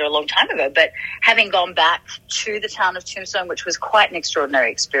 and I played her a long time ago, but having gone back to the town of Tombstone, which was quite an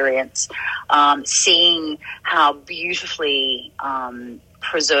extraordinary experience, seeing how beautifully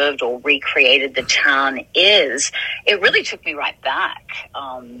preserved or recreated the town is, it really took me right back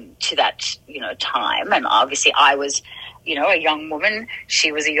to that, time. And obviously I was, a young woman.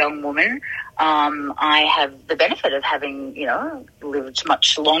 She was a young woman. I have the benefit of having, lived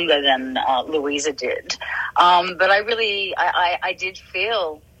much longer than Louisa did. But I did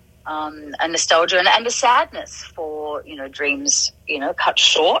feel a nostalgia and a sadness for, dreams, cut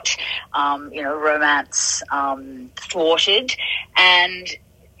short, romance thwarted, and,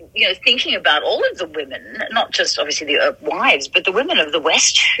 thinking about all of the women, not just obviously the Earp wives, but the women of the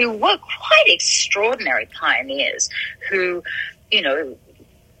West who were quite extraordinary pioneers who,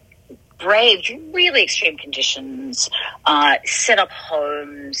 braved really extreme conditions, set up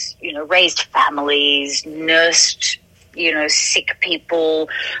homes, raised families, nursed, sick people.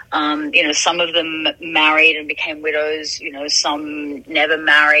 Some of them married and became widows, some never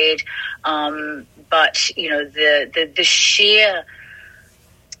married. But, the sheer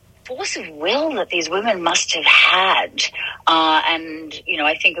force of will that these women must have had. And,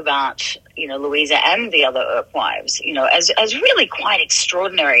 I think about, Louisa and the other Earp wives, as really quite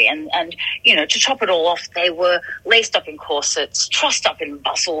extraordinary. And, to top it all off, they were laced up in corsets, trussed up in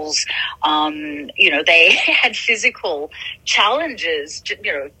bustles. They had physical challenges,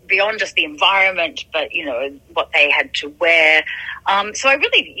 beyond just the environment, but, what they had to wear. So I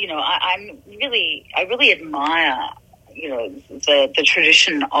really, I really admire the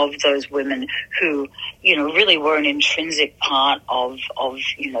tradition of those women who, really were an intrinsic part of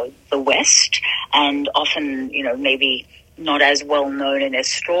the West, and often, maybe not as well known in their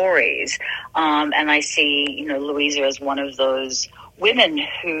stories. And I see, Louisa as one of those women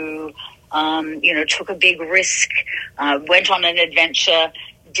who, took a big risk, went on an adventure,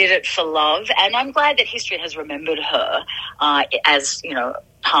 did it for love. And I'm glad that history has remembered her as,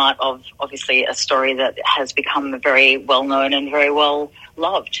 part of obviously a story that has become very well known and very well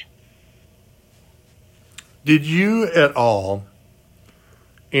loved. Did you at all,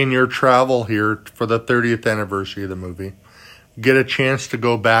 in your travel here for the 30th anniversary of the movie, get a chance to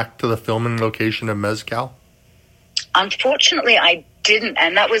go back to the filming location of Mezcal? Unfortunately, I didn't,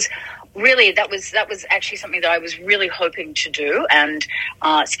 and that was actually something that I was really hoping to do, and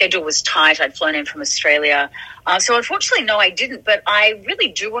schedule was tight. I'd flown in from Australia. So unfortunately, no, I didn't, but I really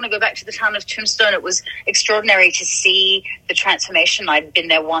do want to go back to the town of Tombstone. It was extraordinary to see the transformation. I'd been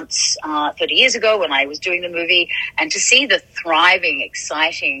there once 30 years ago when I was doing the movie, and to see the thriving,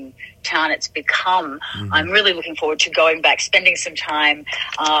 exciting town it's become. Mm-hmm. I'm really looking forward to going back, spending some time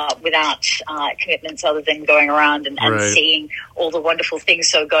without commitments other than going around and seeing all the wonderful things.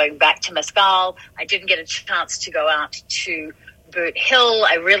 So going back to Mezcal, I didn't get a chance to go out to Boot Hill.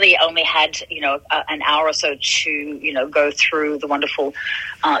 I really only had, an hour or so to, go through the wonderful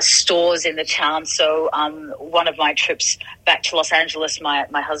stores in the town. So one of my trips back to Los Angeles, my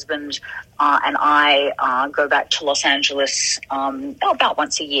husband and I go back to Los Angeles about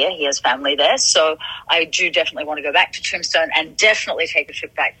once a year. He has family there. So I do definitely want to go back to Tombstone and definitely take a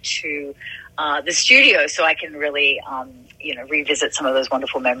trip back to the studio so I can really, revisit some of those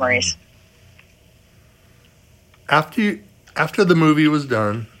wonderful memories. After the movie was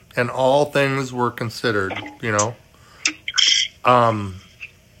done and all things were considered,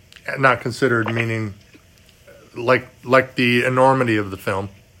 not considered meaning like the enormity of the film,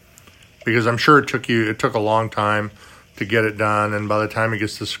 because I'm sure it took a long time to get it done, and by the time it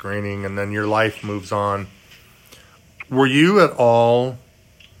gets to screening and then your life moves on, were you at all,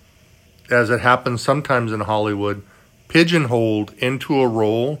 as it happens sometimes in Hollywood, pigeonholed into a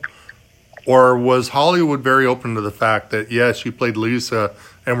role? Or was Hollywood very open to the fact that, yes, you played Lisa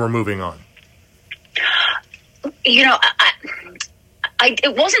and we're moving on? It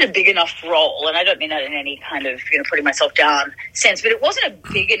wasn't a big enough role, and I don't mean that in any kind of, putting myself down sense, but it wasn't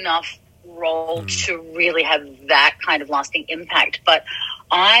a big enough role to really have that kind of lasting impact. But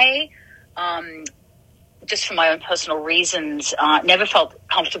I, just for my own personal reasons, never felt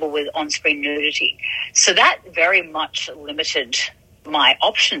comfortable with on-screen nudity. So that very much limited my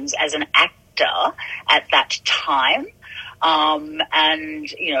options as an actor at that time.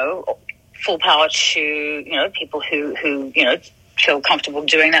 And, full power to, people who feel comfortable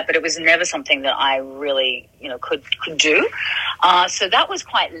doing that, but it was never something that I really, could do. So that was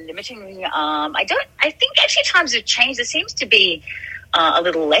quite limiting. I think actually times have changed. There seems to be a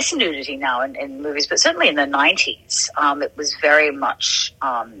little less nudity now in movies, but certainly in the 90s, it was very much,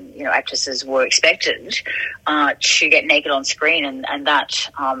 actresses were expected to get naked on screen, and that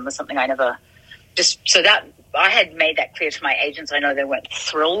was something I never that I had made that clear to my agents. I know they weren't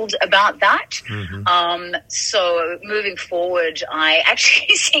thrilled about that. Mm-hmm. So moving forward, I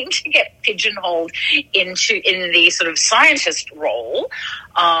actually seem to get pigeonholed in the sort of scientist role.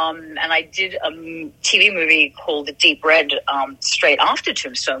 And I did a TV movie called The Deep Red straight after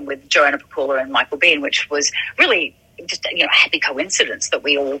Tombstone with Joanna Pakula and Michael Biehn, which was really just a happy coincidence that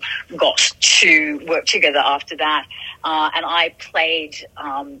we all got to work together after that. And I played,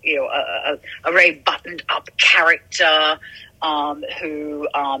 a very buttoned up character who,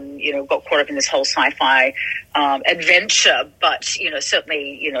 got caught up in this whole sci-fi adventure. But,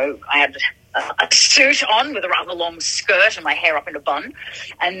 certainly, I had a suit on with a rather long skirt and my hair up in a bun.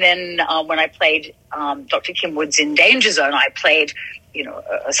 And then when I played Dr. Kim Woods in Danger Zone, I played,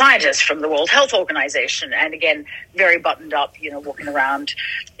 a scientist from the World Health Organization. And again, very buttoned up, walking around,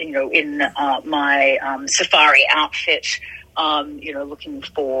 in my safari outfit, looking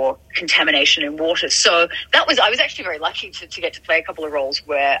for contamination in water. So I was actually very lucky to get to play a couple of roles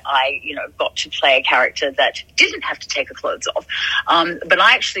where I, got to play a character that didn't have to take her clothes off. But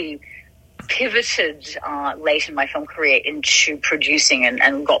I actually pivoted late in my film career into producing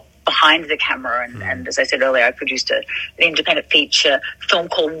and got behind the camera. And as I said earlier, I produced an independent feature film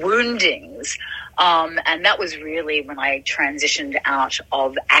called Woundings. And that was really when I transitioned out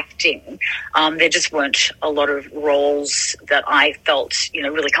of acting. There just weren't a lot of roles that I felt,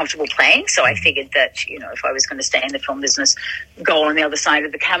 really comfortable playing. So I figured that, if I was going to stay in the film business, go on the other side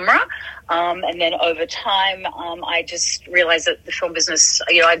of the camera. And then over time, I just realized that the film business,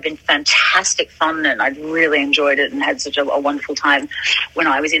 had been fantastic fun and I'd really enjoyed it and had such a wonderful time when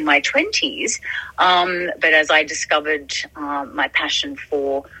I was in my 20s. But as I discovered my passion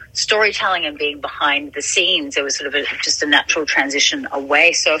for storytelling and being behind the scenes, there was sort of just a natural transition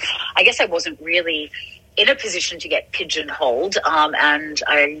away. So I guess I wasn't really in a position to get pigeonholed. And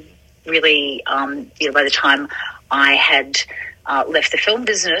I really, by the time I had left the film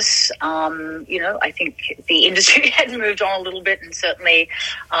business, I think the industry had moved on a little bit, and certainly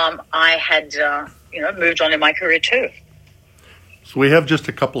I had, moved on in my career too. So we have just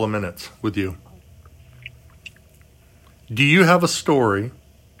a couple of minutes with you. Do you have a story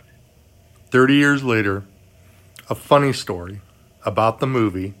 30 years later, a funny story about the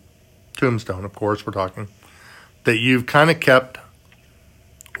movie, Tombstone, of course we're talking, that you've kind of kept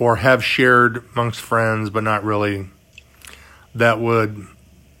or have shared amongst friends, but not really,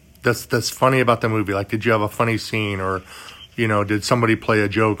 that's funny about the movie? Like, did you have a funny scene, or, did somebody play a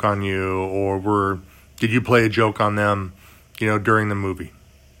joke on you, or did you play a joke on them, during the movie?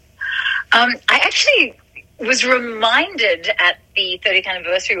 I actually was reminded at the 30th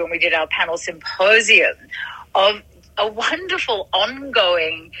anniversary when we did our panel symposium of a wonderful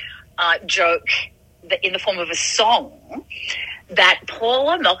ongoing joke in the form of a song that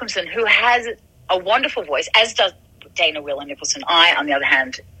Paula Malcolmson, who has a wonderful voice, as does Dana Wheeler Nicholson. I, on the other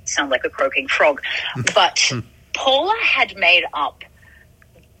hand, sound like a croaking frog. But Paula had made up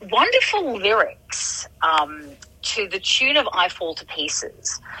wonderful lyrics to the tune of I Fall to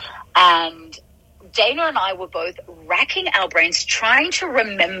Pieces. And Dana and I were both racking our brains trying to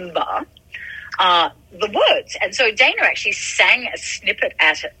remember the words. And so Dana actually sang a snippet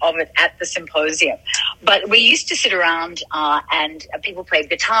of it at the symposium. But we used to sit around and people played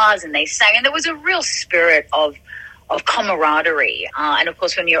guitars and they sang. And there was a real spirit of camaraderie. And of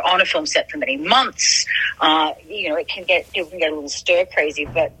course, when you're on a film set for many months, people can get a little stir crazy,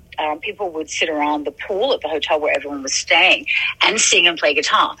 but people would sit around the pool at the hotel where everyone was staying and sing and play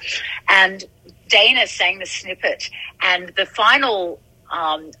guitar. And Dana sang the snippet, and the final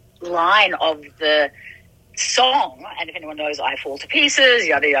line of the song, and if anyone knows I Fall to Pieces,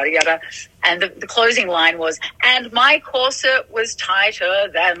 yada, yada, yada, and the closing line was, and my corset was tighter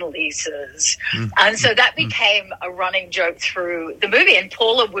than Lisa's. And so that became a running joke through the movie, and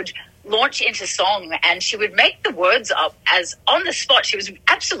Paula would launch into song and she would make the words up as on the spot. She was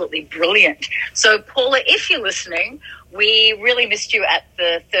absolutely brilliant. So Paula, if you're listening, we really missed you at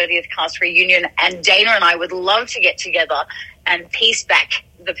the 30th cast reunion, and Dana and I would love to get together and piece back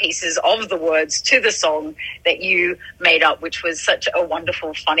the pieces of the words to the song that you made up, which was such a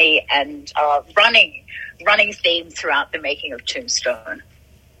wonderful, funny, and running theme throughout the making of Tombstone.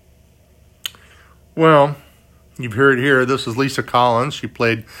 Well, you've heard it here. This is Lisa Collins. She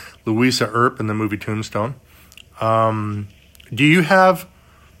played Louisa Earp in the movie Tombstone.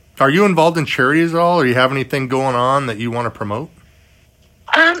 Are you involved in charities at all, or do you have anything going on that you want to promote?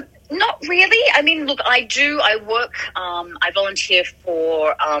 Not really. I mean, look, I do. I work, I volunteer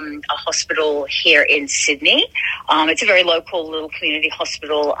for a hospital here in Sydney. It's a very local little community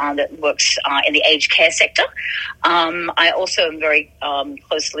hospital that works in the aged care sector. I also am very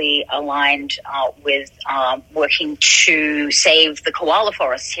closely aligned with working to save the koala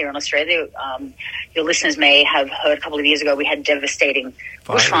forests here in Australia. Your listeners may have heard a couple of years ago we had devastating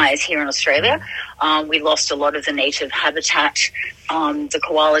bushfires here in Australia. We lost a lot of the native habitat. The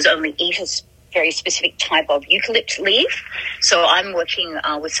koalas only eat us very specific type of eucalypt leaf. So I'm working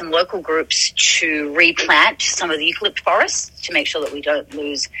with some local groups to replant some of the eucalypt forests to make sure that we don't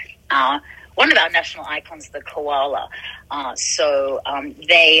lose one of our national icons, the koala. So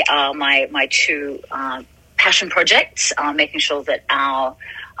they are my two passion projects, making sure that our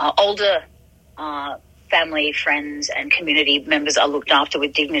older family, friends, and community members are looked after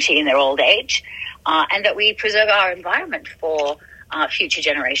with dignity in their old age, and that we preserve our environment for future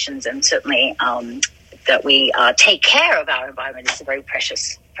generations, and certainly that we take care of our environment. It's a very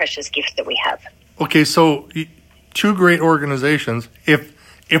precious gift that we have. Okay, so two great organizations.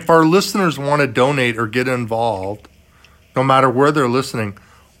 If our listeners want to donate or get involved, no matter where they're listening,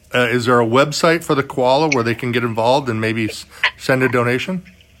 is there a website for the koala where they can get involved and maybe send a donation?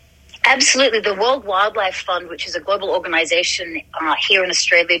 Absolutely. The World Wildlife Fund, which is a global organization here in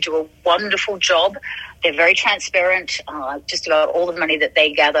Australia, do a wonderful job. They're very transparent. Just about all the money that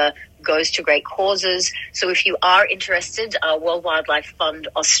they gather goes to great causes. So if you are interested, World Wildlife Fund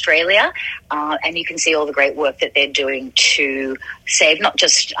Australia, and you can see all the great work that they're doing to save not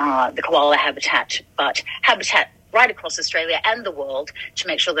just the koala habitat, but habitat right across Australia and the world, to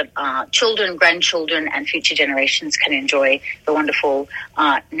make sure that children, grandchildren, and future generations can enjoy the wonderful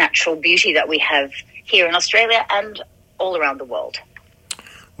natural beauty that we have here in Australia and all around the world.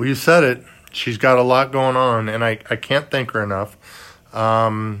 Well, you said it. She's got a lot going on, and I can't thank her enough.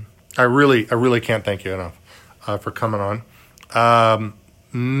 I really can't thank you enough for coming on.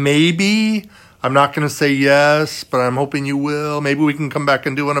 Maybe, I'm not going to say yes, but I'm hoping you will. Maybe we can come back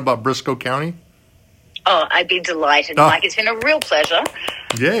and do one about Briscoe County. Oh, I'd be delighted, Mike. It's been a real pleasure.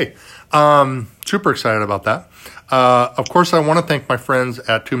 Yay. Super excited about that. Of course, I want to thank my friends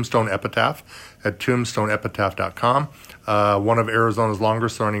at Tombstone Epitaph at tombstoneepitaph.com, one of Arizona's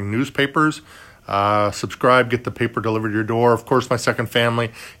longest running newspapers. Subscribe, get the paper delivered to your door. Of course, my second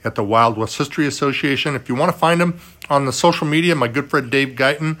family at the Wild West History Association. If you want to find them on the social media, my good friend Dave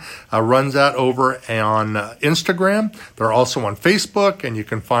Guyton runs that over on Instagram. They're also on Facebook, and you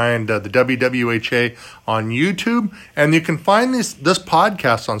can find the WWHA on YouTube. And you can find this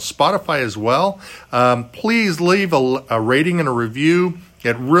podcast on Spotify as well. Please leave a rating and a review.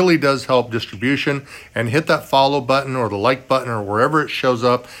 It really does help distribution, and hit that follow button or the like button or wherever it shows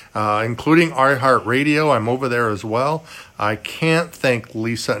up, including iHeartRadio. I'm over there as well. I can't thank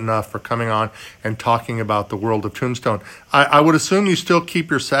Lisa enough for coming on and talking about the world of Tombstone. I would assume you still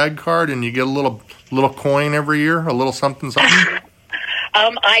keep your SAG card and you get a little coin every year, a little something.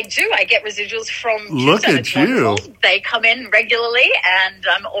 I do. I get residuals from Look at you. They come in regularly, and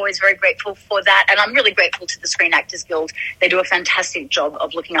I'm always very grateful for that. And I'm really grateful to the Screen Actors Guild. They do a fantastic job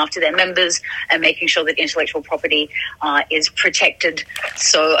of looking after their members and making sure that intellectual property is protected.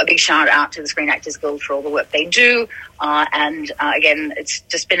 So a big shout out to the Screen Actors Guild for all the work they do. And again, it's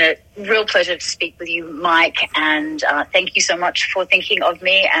just been a real pleasure to speak with you, Mike. And thank you so much for thinking of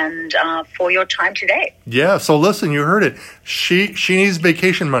me and for your time today. Yeah. So listen, you heard it. She needs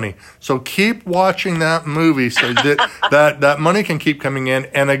vacation money. So keep watching that movie so that money can keep coming in.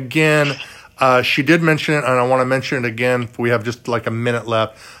 And again, she did mention it, and I want to mention it again. We have just like a minute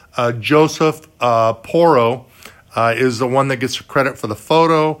left. Joseph Porro is the one that gets credit for the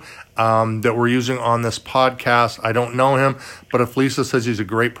photo that we're using on this podcast. I don't know him, but if Lisa says he's a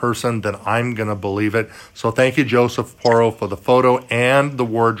great person, then I'm going to believe it. So thank you, Joseph Porro, for the photo and the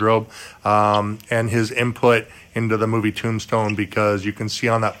wardrobe and his input into the movie Tombstone, because you can see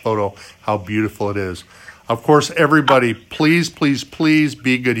on that photo how beautiful it is. Of course, everybody, please, please, please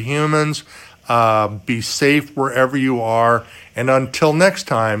be good humans. Be safe wherever you are. And until next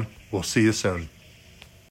time, we'll see you soon.